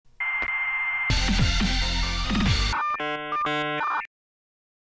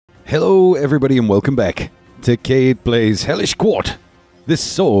Hello everybody and welcome back to Cade Plays Hellish Quart this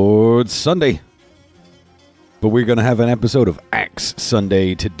Sword Sunday. But we're going to have an episode of Axe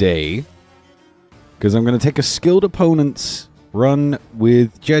Sunday today, because I'm going to take a skilled opponent's run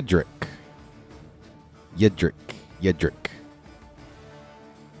with Yendrek.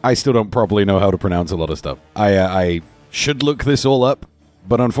 I still don't properly know how to pronounce a lot of stuff. I should look this all up,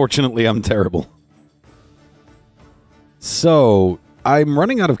 but unfortunately I'm terrible. So, I'm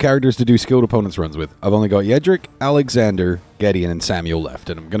running out of characters to do skilled opponents runs with. I've only got Yendrek, Alexander, Gideon, and Samuel left,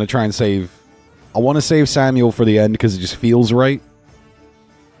 and I'm going to try and save... I want to save Samuel for the end because it just feels right.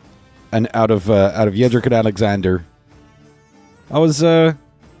 And out of Yendrek and Alexander, I was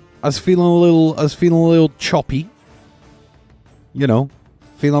feeling a little choppy. You know,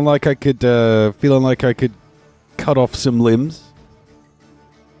 feeling like I could cut off some limbs.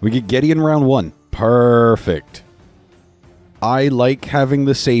 We get Gideon round 1. Perfect. I like having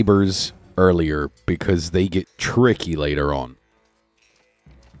the sabers earlier because they get tricky later on.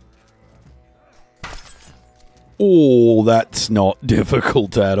 Oh, that's not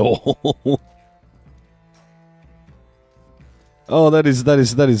difficult at all. Oh, that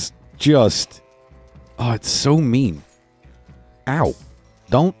is just... Oh, it's so mean. Ow.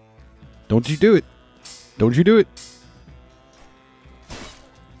 Don't you do it. Don't you do it.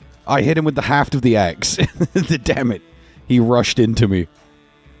 I hit him with the haft of the axe. Damn it. He rushed into me.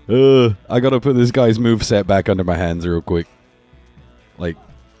 I gotta put this guy's moveset back under my hands real quick. Like,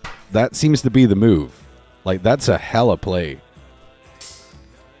 that seems to be the move. Like, that's a hella play.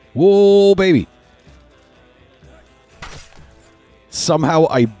 Whoa, baby. Somehow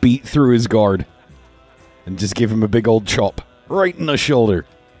I beat through his guard and just give him a big old chop right in the shoulder.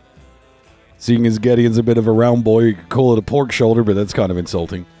 Seeing as Gideon's a bit of a round boy, you could call it a pork shoulder, but that's kind of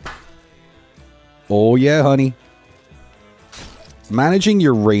insulting. Oh yeah, honey. Managing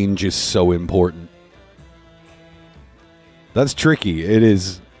your range is so important. That's tricky. It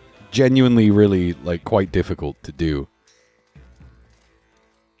is genuinely really, like, quite difficult to do.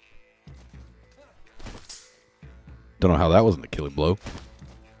 Don't know how that wasn't a killing blow.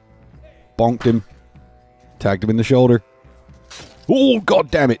 Bonked him. Tagged him in the shoulder. Oh,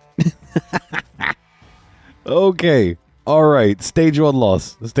 god damn it. Okay. Alright. Stage 1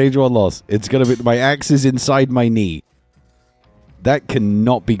 loss. Stage 1 loss. It's gonna be... My axe is inside my knee. That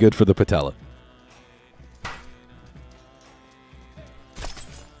cannot be good for the patella.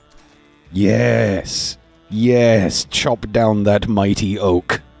 Yes. Yes. Chop down that mighty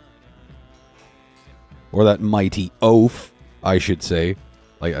oak. Or that mighty oaf, I should say.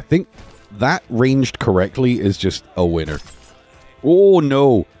 Like, I think that ranged correctly is just a winner. Oh,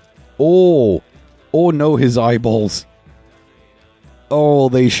 no. Oh. Oh, no, his eyeballs. Oh,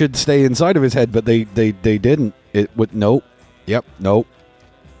 they should stay inside of his head, but they didn't. It would... Nope. Yep. Nope.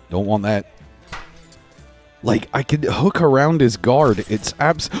 Don't want that. Like, I could hook around his guard. It's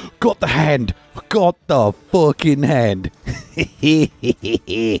got the hand. Got the fucking hand.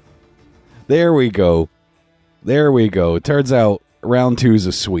 There we go. There we go. Turns out round 2's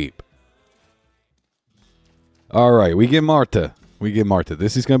a sweep. Alright, we get Marta. We get Marta.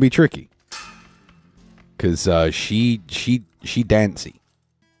 This is going to be tricky. Because she dancy.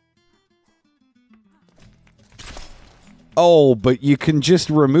 Oh, but you can just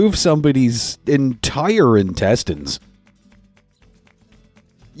remove somebody's entire intestines.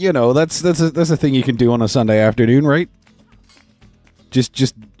 You know, that's a thing you can do on a Sunday afternoon, right?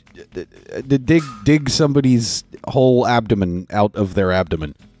 Just dig somebody's whole abdomen out of their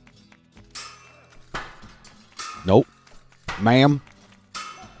abdomen. Nope. Ma'am.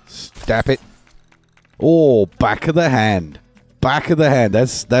 Stap it. Oh, back of the hand. Back of the hand.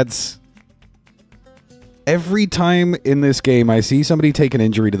 That's... Every time in this game I see somebody take an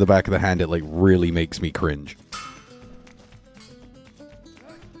injury to the back of the hand, it, like, really makes me cringe.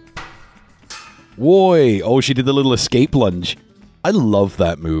 Whoa! Oh, she did the little escape lunge. I love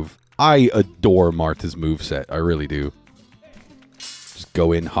that move. I adore Marta's moveset. I really do. Just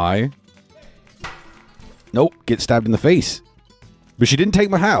go in high. Nope, get stabbed in the face. But she didn't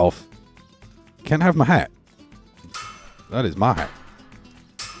take my hat off. Can't have my hat. That is my hat.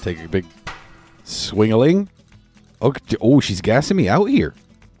 Take a big... swing-a-ling. Oh, she's gassing me out here.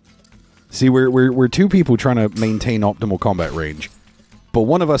 See, we're two people trying to maintain optimal combat range, but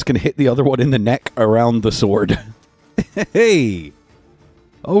one of us can hit the other one in the neck around the sword. Hey,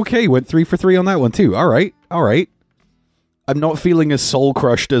 okay, went 3 for 3 on that one too. All right, all right. I'm not feeling as soul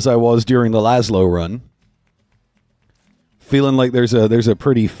crushed as I was during the Laszlo run. Feeling like there's a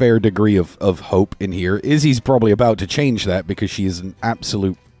pretty fair degree of hope in here. Izzy's probably about to change that because she is an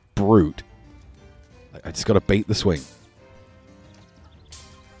absolute brute. I just gotta bait the swing.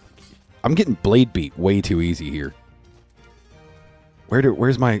 I'm getting blade beat way too easy here.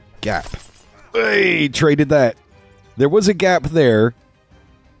 Where's my gap? Hey, traded that. There was a gap there.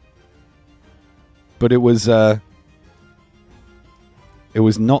 But it was not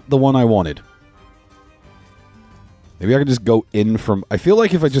the one I wanted. Maybe I could just go in from... I feel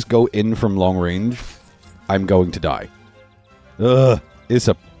like if I just go in from long range, I'm going to die. Ugh,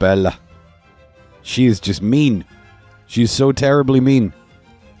 Isabella. She is just mean. She's so terribly mean.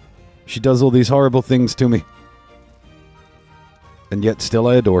 She does all these horrible things to me. And yet still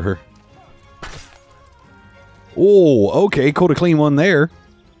I adore her. Oh, okay, caught a clean one there.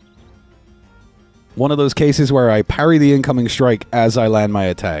 One of those cases where I parry the incoming strike as I land my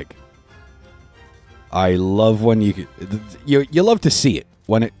attack. I love when you love to see it.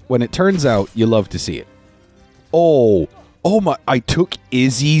 When it turns out, you love to see it. Oh my, I took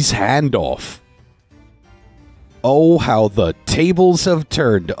Izzy's hand off. Oh, how the tables have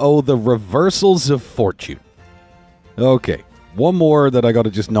turned. Oh, the reversals of fortune. Okay, one more that I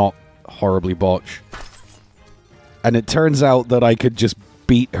gotta just not horribly botch. And it turns out that I could just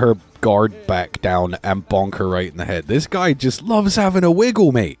beat her guard back down and bonk her right in the head. This guy just loves having a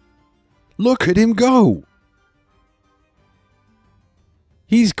wiggle, mate. Look at him go.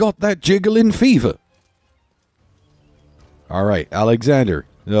 He's got that jiggling fever. Alright, Alexander.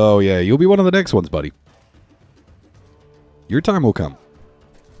 Oh yeah, you'll be one of the next ones, buddy. Your time will come.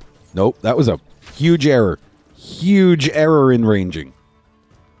 Nope, that was a huge error. Huge error in ranging.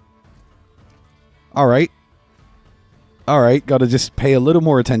 Alright. Alright, gotta just pay a little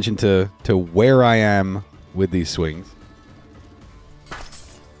more attention to where I am with these swings.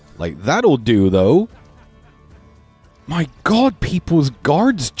 Like, that'll do, though. My god, people's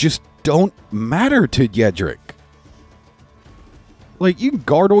guards just don't matter to Yendrek. Like, you can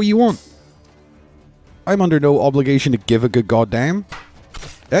guard all you want. I'm under no obligation to give a good goddamn.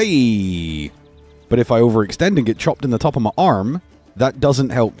 Hey! But if I overextend and get chopped in the top of my arm, that doesn't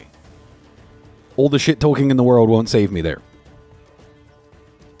help me. All the shit talking in the world won't save me there.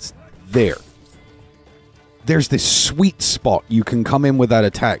 It's there. There's this sweet spot you can come in with that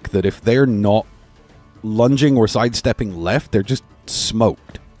attack that if they're not lunging or sidestepping left, they're just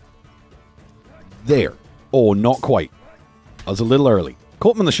smoked. There. Oh, not quite. I was a little early.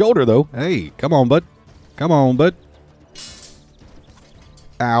 Caught him in the shoulder, though. Hey, come on, bud. Come on, bud.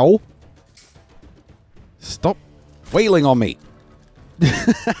 Ow. Stop wailing on me.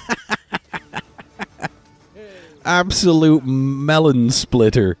 Absolute melon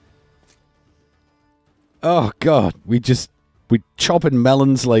splitter. Oh, God. We chopping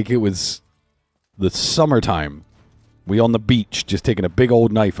melons like it was the summertime. We on the beach just taking a big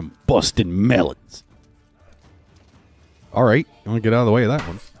old knife and busting melons. Alright, you want to get out of the way of that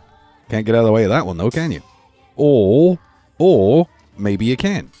one. Can't get out of the way of that one, though, can you? Or maybe you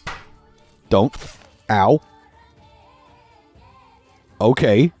can. Don't. Ow.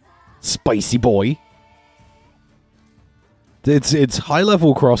 Okay. Spicy boy. It's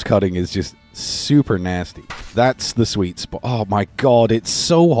high-level cross-cutting is just super nasty. That's the sweet spot. Oh my god, it's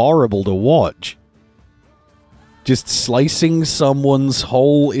so horrible to watch. Just slicing someone's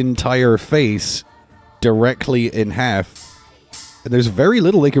whole entire face directly in half. And there's very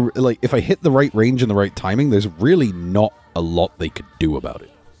little they can... Like, if I hit the right range and the right timing, there's really not a lot they could do about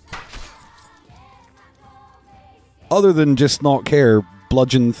it. Other than just not care,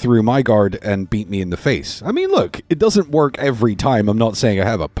 bludgeon through my guard and beat me in the face. I mean, look, it doesn't work every time. I'm not saying I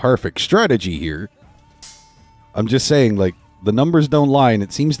have a perfect strategy here. I'm just saying, like, the numbers don't lie, and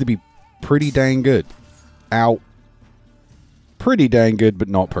it seems to be pretty dang good. Ow. Pretty dang good, but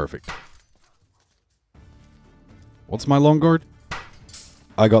not perfect. What's my long guard?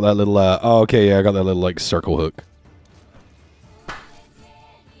 I got that little, oh, okay, yeah, I got that little, like, circle hook.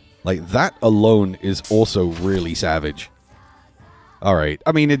 Like, that alone is also really savage. Alright,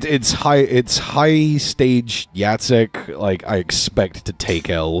 I mean, it's high stage Yatsek, like, I expect to take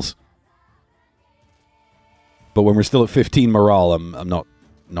L's. But when we're still at 15 morale, I'm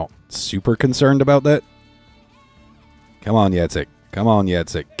not super concerned about that. Come on, Yatsek. Come on,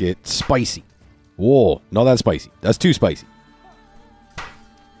 Yatsek. Get spicy. Whoa, not that spicy. That's too spicy.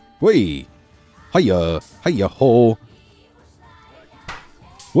 Wait. Hiya. Hiya ho.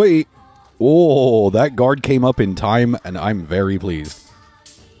 Wait. Oh, that guard came up in time, and I'm very pleased.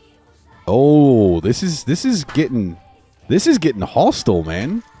 Oh, this is getting hostile,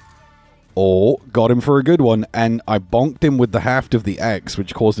 man. Oh, got him for a good one, and I bonked him with the haft of the axe,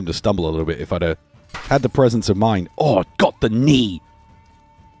 which caused him to stumble a little bit if I'd had the presence of mind. Oh, got the knee.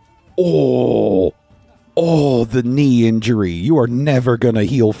 Oh. Oh, the knee injury. You are never gonna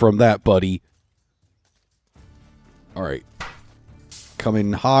heal from that, buddy. Alright.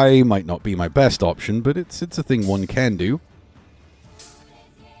 Coming high might not be my best option, but it's a thing one can do.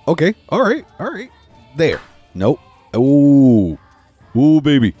 Okay, alright, alright. There. Nope. Ooh. Ooh,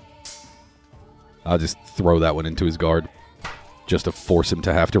 baby. I'll just throw that one into his guard. Just to force him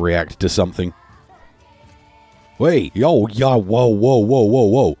to have to react to something. Wait, yo, yeah, whoa, whoa, whoa, whoa,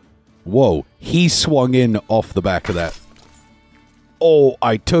 whoa. Whoa, he swung in off the back of that. Oh,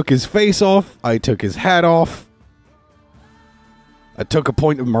 I took his face off. I took his hat off. I took a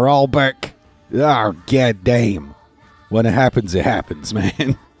point of morale back. Ah, god damn. When it happens,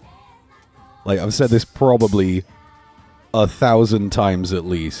 man. Like, I've said this probably 1,000 times at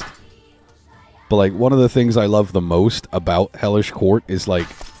least. But, like, one of the things I love the most about Hellish Quart is, like,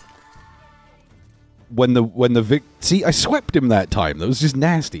 when the see, I swept him that time. That was just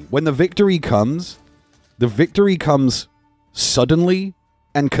nasty. When the victory comes suddenly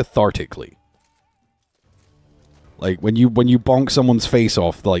and cathartically. Like, when you bonk someone's face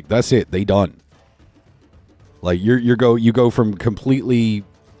off, like, that's it. They done. Like, you go from completely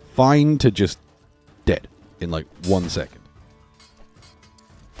fine to just dead in, like, 1 second.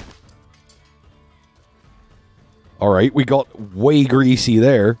 Alright, we got way greasy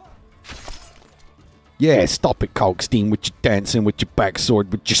there. Yeah, stop it, Cogstein, with your dancing, with your backsword,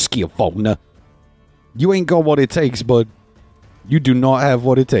 with your skill, Fogner. You ain't got what it takes, bud. You do not have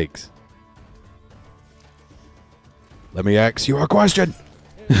what it takes. Let me ask you a question.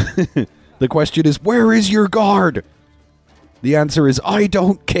 The question is, where is your guard? The answer is, I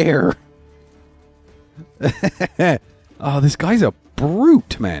don't care. Oh, this guy's a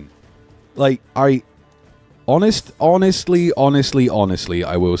brute, man. Like, honestly,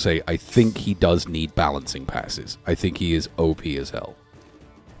 I will say, I think he does need balancing passes. I think he is OP as hell.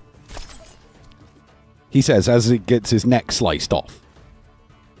 He says, as it gets his neck sliced off.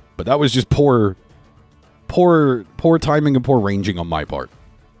 But that was just poor timing and poor ranging on my part.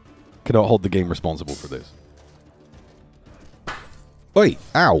 Cannot hold the game responsible for this. Oi,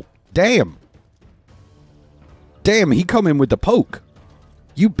 ow, damn. Damn, he come in with the poke.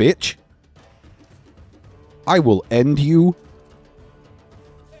 You bitch. I will end you.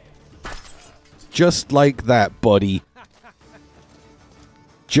 Just like that, buddy.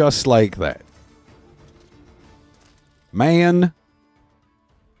 Just like that. Man.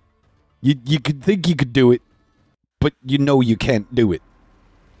 You could think you could do it, but you know you can't do it.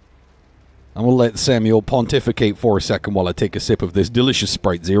 I'm gonna let Samuel pontificate for a second while I take a sip of this delicious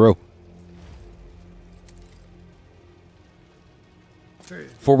Sprite Zero.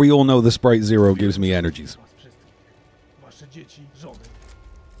 For we all know the Sprite Zero gives me energies.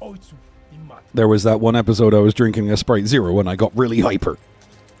 There was that one episode I was drinking a Sprite Zero and I got really hyper.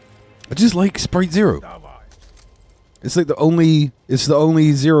 I just like Sprite Zero. It's like the only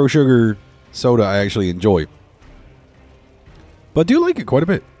zero sugar soda I actually enjoy. But I do like it quite a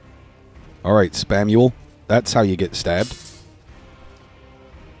bit. Alright, Spamuel. That's how you get stabbed.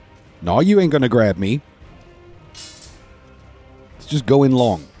 No, you ain't gonna grab me. Let's just go in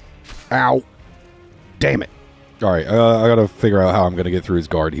long. Ow. Damn it. Alright, I gotta figure out how I'm gonna get through his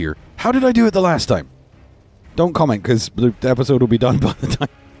guard here. How did I do it the last time? Don't comment, because the episode will be done by the time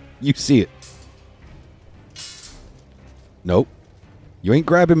you see it. Nope. You ain't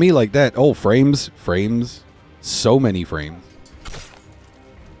grabbing me like that. Oh, frames. Frames. So many frames.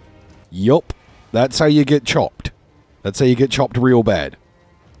 Yup. That's how you get chopped. That's how you get chopped real bad.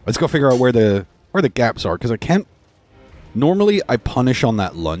 Let's go figure out where the gaps are, because I can't... Normally, I punish on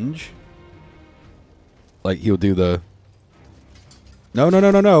that lunge. Like, he'll do the... No, no, no,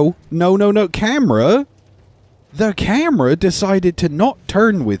 no, no. No, no, no. Camera? The camera decided to not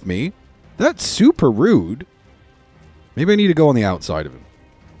turn with me. That's super rude. Maybe I need to go on the outside of him.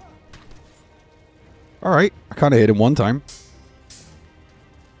 Alright. I kind of hit him one time.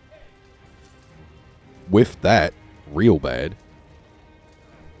 Whiffed that. Real bad.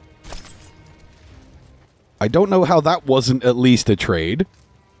 I don't know how that wasn't at least a trade.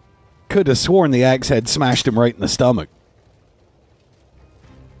 Could have sworn the axe head smashed him right in the stomach.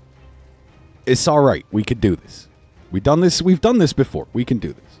 It's alright. We could do this. We've done this before. We can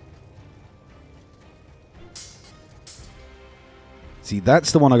do this. See,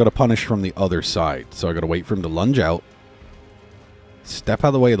 that's the one I gotta punish from the other side. So I gotta wait for him to lunge out. Step out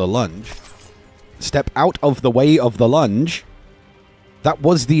of the way of the lunge. Step out of the way of the lunge. That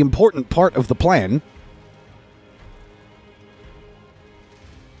was the important part of the plan.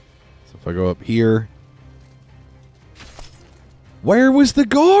 So if I go up here... Where was the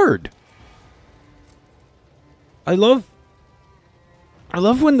guard? I love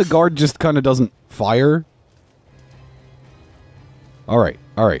when the guard just kind of doesn't fire. Alright,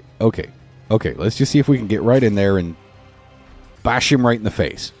 alright, okay. Okay, let's just see if we can get right in there and Bash him right in the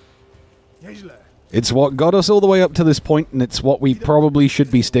face. It's what got us all the way up to this point, and it's what we probably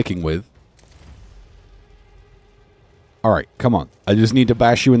should be sticking with. Alright, come on. I just need to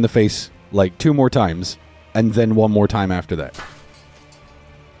bash you in the face, like, 2 more times, and then 1 more time after that.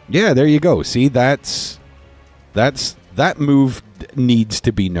 Yeah, there you go. See, that move needs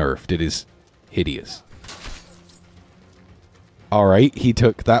to be nerfed. It is hideous. Alright, he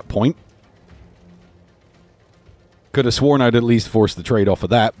took that point. Could have sworn I'd at least force the trade off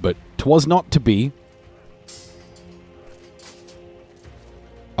of that, but 'twas not to be.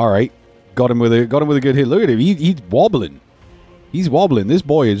 Alright. Got him with a good hit. Look at him. He's wobbling. He's wobbling. This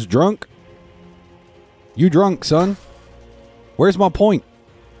boy is drunk. You drunk, son? Where's my point?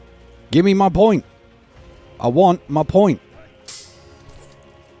 Give me my point. I want my point.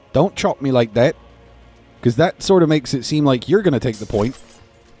 Don't chop me like that. Because that sort of makes it seem like you're going to take the point.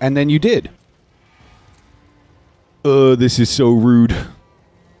 And then you did. This is so rude.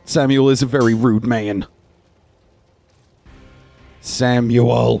 Samuel is a very rude man.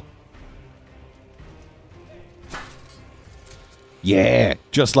 Samuel. Yeah,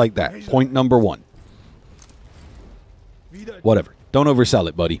 just like that. Point number 1. Whatever. Don't oversell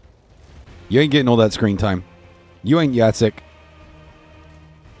it, buddy. You ain't getting all that screen time. You ain't Yatsik.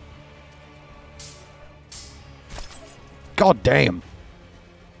 God damn.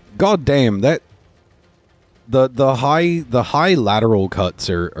 God damn, that... The high lateral cuts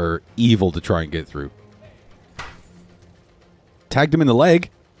are evil to try and get through. Tagged him in the leg.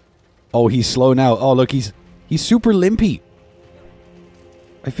 Oh, he's slow now. Oh, look, he's super limpy.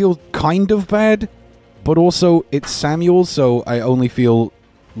 I feel kind of bad, but also it's Samuel, so I only feel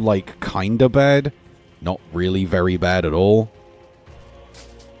like kinda bad. Not really very bad at all.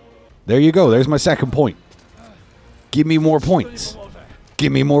 There you go. There's my second point. Give me more points.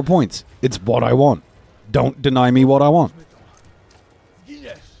 Give me more points. It's what I want. Don't deny me what I want.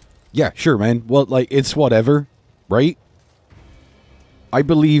 Yeah, sure, man. Well, like, it's whatever, right? I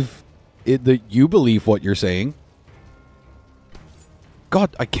believe that you believe what you're saying.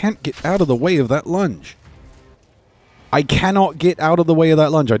 God, I can't get out of the way of that lunge. I cannot get out of the way of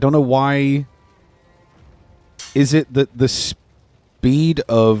that lunge. I don't know why. Is it that the speed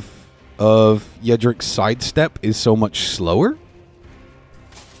of Yendrek's sidestep is so much slower?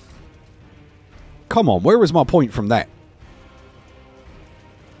 Come on, where was my point from that?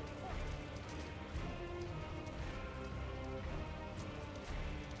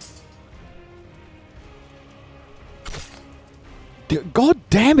 God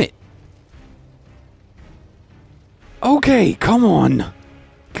damn it! Okay, come on.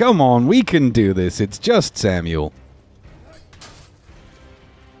 Come on, we can do this. It's just Samuel.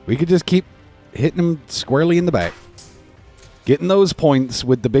 We could just keep hitting him squarely in the back. Getting those points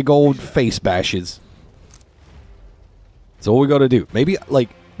with the big old face bashes. That's all we gotta do. Maybe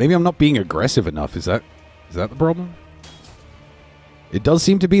I'm not being aggressive enough. Is that the problem? It does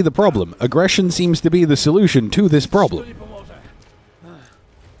seem to be the problem. Aggression seems to be the solution to this problem.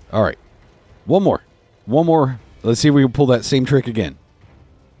 Alright. One more. One more. Let's see if we can pull that same trick again.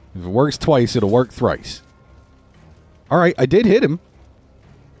 If it works twice, it'll work thrice. Alright, I did hit him.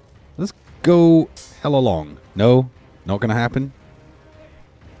 Let's go hella long. No, not gonna happen.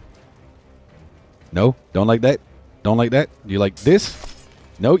 No, don't like that. Don't like that. You like this?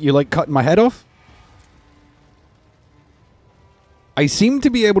 No, you like cutting my head off? I seem to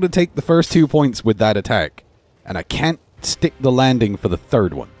be able to take the first 2 points with that attack, and I can't stick the landing for the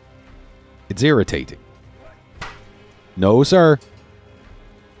third one. It's irritating. No, sir.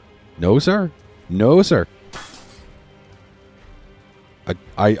 No, sir. No, sir.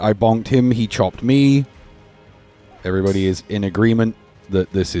 I bonked him. He chopped me. Everybody is in agreement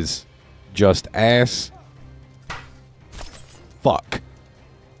that this is just ass. Fuck.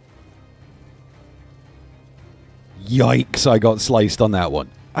 Yikes, I got sliced on that one.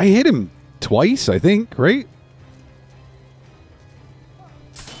 I hit him twice, I think, right?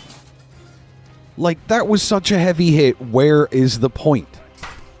 Like, that was such a heavy hit. Where is the point?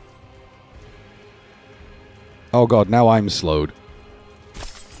 Oh god, now I'm slowed.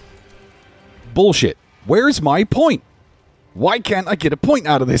 Bullshit. Where's my point? Why can't I get a point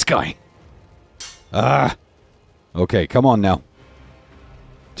out of this guy? Ah. Okay, come on now.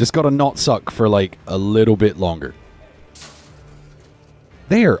 Just gotta not suck for, like, a little bit longer.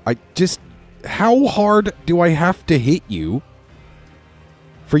 There, how hard do I have to hit you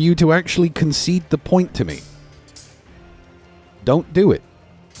for you to actually concede the point to me? Don't do it.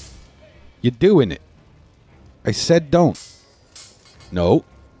 You're doing it. I said don't. No.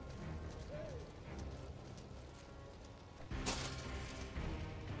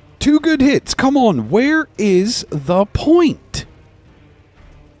 Two good hits. Come on, where is the point?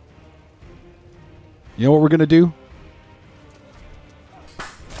 You know what we're going to do?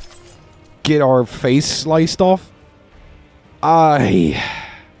 Get our face sliced off. I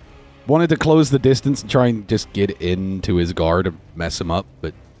wanted to close the distance and try and just get into his guard and mess him up,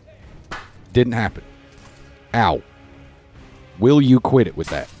 but didn't happen. Ow. Will you quit it with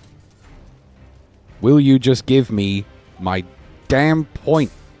that? Will you just give me my damn point?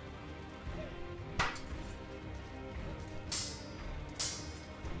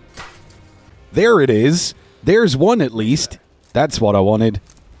 There it is. There's one at least. That's what I wanted.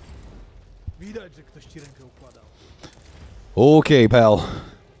 Okay, pal.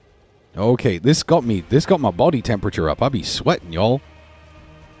 Okay, this got my body temperature up. I be sweating, y'all.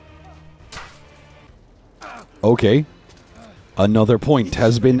 Okay. Another point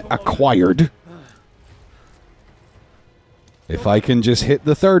has been acquired. If I can just hit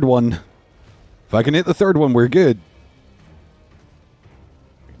the third one. If I can hit the third one, we're good.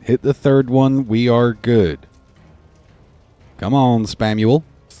 Hit the third one, we are good. Come on, Spamuel.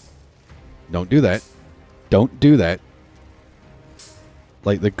 Don't do that. Don't do that.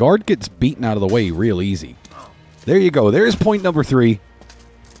 Like, the guard gets beaten out of the way real easy. There you go. There's point number 3.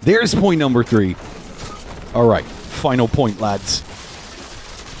 There's point number 3. Alright. Final point, lads.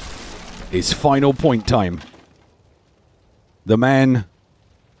 It's final point time. The man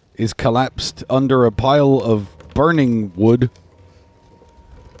is collapsed under a pile of burning wood.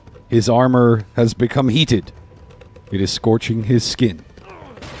 His armor has become heated. It is scorching his skin.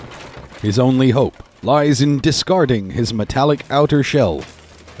 His only hope lies in discarding his metallic outer shell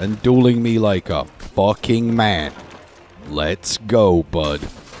and dueling me like a fucking man. Let's go, bud.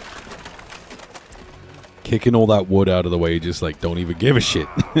 Kicking all that wood out of the way, just like, don't even give a shit.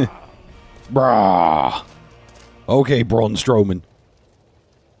 Brah. Okay, Braun Strowman.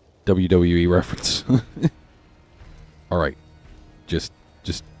 WWE reference. Alright. Just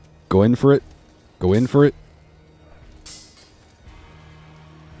go in for it. Go in for it.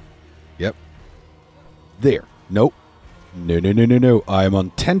 Yep. There. Nope. No, no, no, no, no. I'm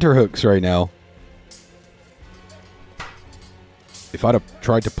on tenterhooks right now. If I'd have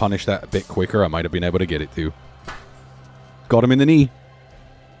tried to punish that a bit quicker, I might have been able to get it too. Got him in the knee.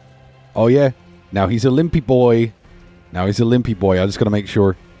 Oh, yeah. Now he's a limpy boy. Now he's a limpy boy. I just got to make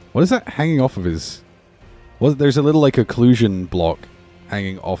sure. What is that hanging off of his... Well, there's a little, like, occlusion block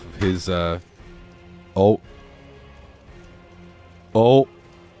hanging off of his, Oh. Oh.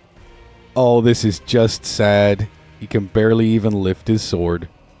 Oh, this is just sad. He can barely even lift his sword.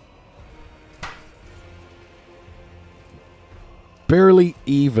 Barely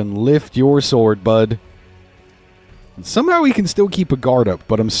even lift your sword, bud. And somehow he can still keep a guard up,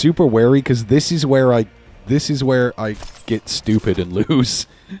 but I'm super wary because this is where I get stupid and lose.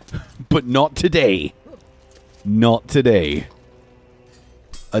 But not today. Not today.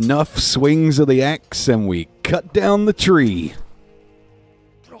 Enough swings of the axe and we cut down the tree.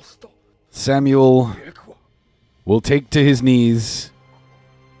 Samuel will take to his knees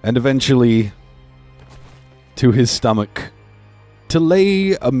and eventually to his stomach to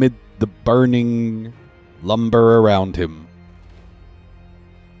lay amid the burning lumber around him.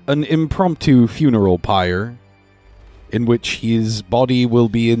 An impromptu funeral pyre in which his body will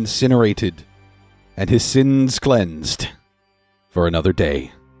be incinerated and his sins cleansed for another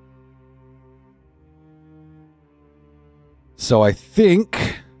day. So I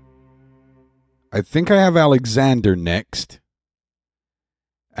think I have Alexander next.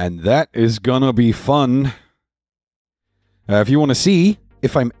 And that is gonna be fun. If you want to see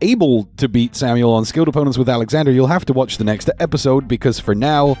if I'm able to beat Samuel on skilled opponents with Alexander, you'll have to watch the next episode, because for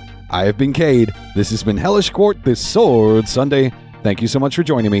now, I have been Cade. This has been Hellish Quart, this Sword Sunday. Thank you so much for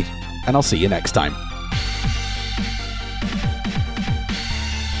joining me, and I'll see you next time.